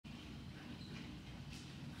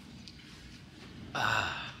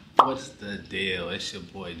What's the deal? It's your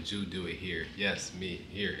boy Jew Do It here. Yes, me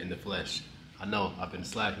here in the flesh. I know I've been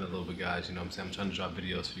slacking a little bit, guys. You know what I'm saying? I'm trying to drop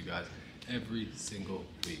videos for you guys every single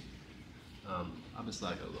week. I've been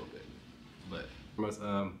slacking a little bit, but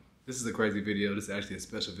this is a crazy video. This is actually a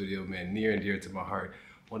special video, man, near and dear to my heart.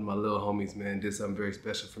 One of my little homies, man, did something very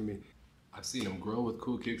special for me. I've seen him grow with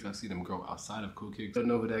Cool Kicks. I've seen him grow outside of Cool Kicks. I don't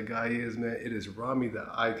know who that guy is, man. It is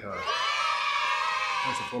RamitheIcon.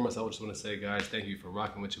 First and foremost, I just want to say, guys, thank you for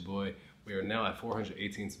rocking with your boy. We are now at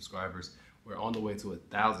 418 subscribers. We're on the way to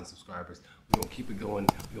 1,000 subscribers. We're gonna keep it going.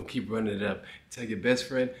 We're gonna keep running it up. Tell your best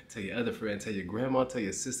friend, tell your other friend, tell your grandma, tell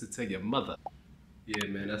your sister, tell your mother. Yeah,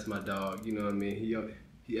 man, that's my dog. You know what I mean?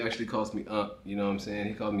 He actually calls me Unc. You know what I'm saying?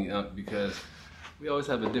 He called me Unc because we always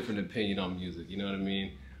have a different opinion on music. You know what I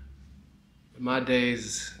mean? In my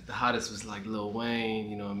days, the hottest was like Lil Wayne.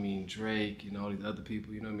 You know what I mean? Drake. You know, all these other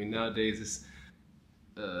people. You know what I mean? Nowadays, it's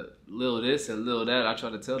Lil this and Lil that. I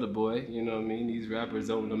try to tell the boy, you know what I mean, these rappers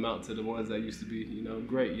don't amount to the ones that used to be, you know,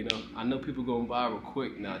 great, you know. I know people going viral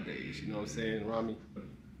quick nowadays, you know what I'm saying, Rami?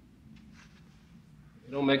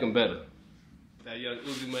 It don't make them better. That young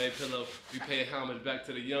Uzi Mane pillow, we pay homage back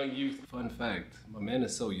to the young youth. Fun fact, my man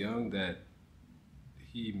is so young that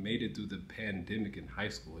he made it through the pandemic in high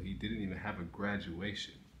school. He didn't even have a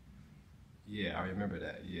graduation. Yeah, I remember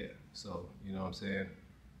that, yeah. So, you know what I'm saying?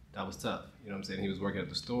 That was tough, you know what I'm saying? He was working at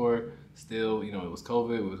the store, still, you know, it was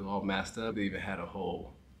COVID, it was all masked up. They even had a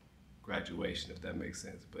whole graduation, if that makes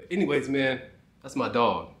sense. But anyways, man, that's my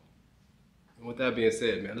dog. And with that being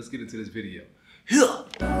said, man, let's get into this video.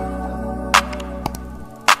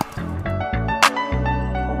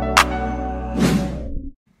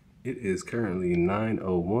 It is currently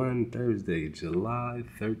 9:01, Thursday, July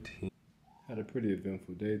 13th. Had a pretty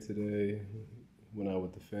eventful day today. Went out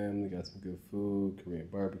with the family, got some good food, Korean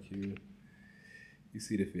barbecue. You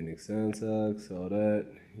see the Phoenix Sun socks, all that,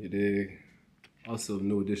 you dig? Also,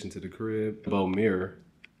 new addition to the crib, bow mirror,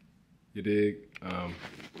 you dig?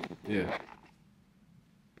 Yeah.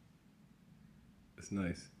 It's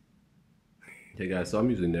nice. Okay guys, so I'm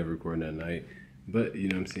usually never recording at night, but you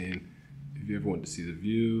know what I'm saying? If you ever want to see the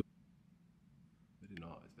view,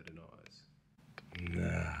 very nice.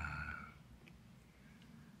 Nah.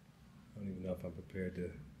 I don't even know if I'm prepared to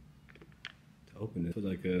open it. I feel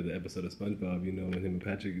like the episode of SpongeBob, you know, when him and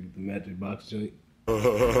Patrick get the magic box joint.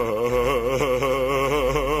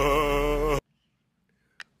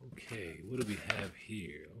 Okay, what do we have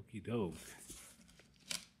here? Okie doke.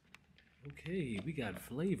 Okay, we got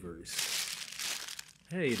flavors.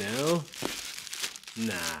 Hey now.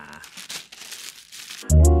 Nah.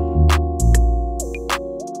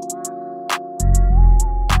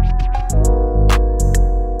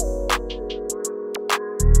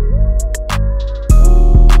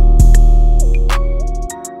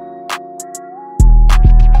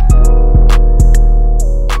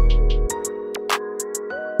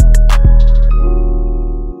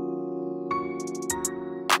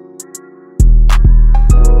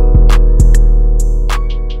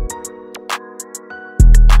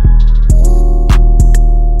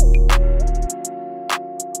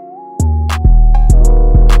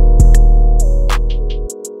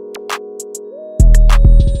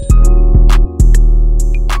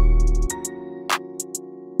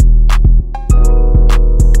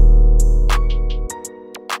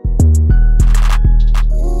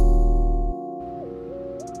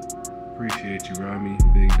 Appreciate you, Rami,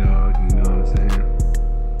 big dog, you know what I'm saying?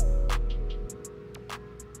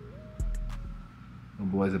 My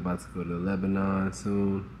boy's about to go to Lebanon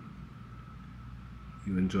soon.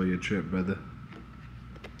 You enjoy your trip, brother.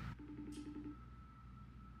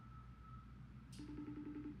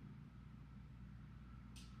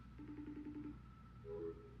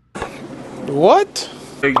 What?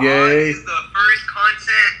 Hey, This is the first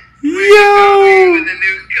content. Yo! With the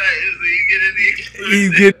new cut, so you get in the exclusive. You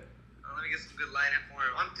get. Let me get some good lighting for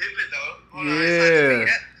him. I'm dipping though. Hold on, Yeah. it's not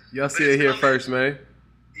yet, Y'all but see it's it here coming. first, man.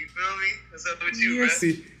 You feel me? What's up with you, You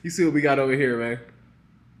bro? see what we got over here, man. Let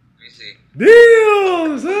me see.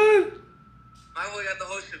 Damn, son. My boy got the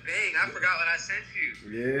whole shebang. I forgot what I sent you.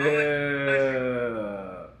 Yeah.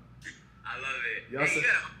 I love it. Y'all Hey, you see-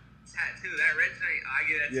 got a tattoo. That red thing, I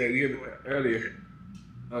get that Yeah, too you gave before. it earlier.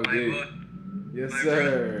 Oh, My dude. boy. Yes, My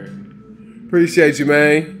sir. Appreciate you,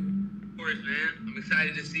 man. Of course, man. I'm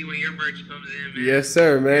excited to see when your merch comes in, man. Yes,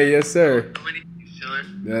 sir, man. Yes, sir. How many you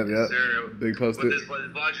chilling? Yep, yep. Sir. Big What, poster. this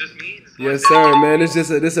vlog's just me? This vlog's Yes, just sir, me? man. This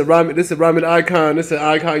is RamitheIcon. This is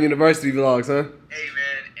Icon University vlogs, huh? Hey,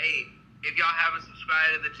 man. Hey, if y'all haven't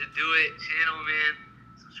subscribed to the To Do It channel, man,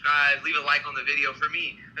 subscribe. Leave a like on the video for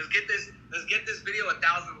me. Let's get this video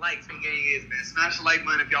 1,000 likes. What gang is, man? Smash the like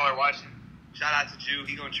button if y'all are watching. Shout out to Jew.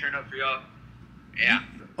 He gonna turn up for y'all. Yeah.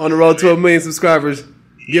 On the road to 1 million subscribers.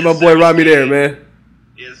 Get my boy Rami there, man.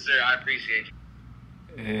 Yes, sir. I appreciate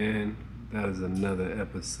you. And that is another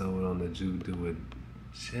episode on the Jew Do It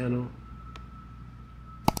channel.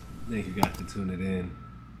 Thank you guys for tuning in.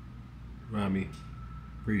 Rami,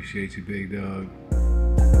 appreciate you, big dog.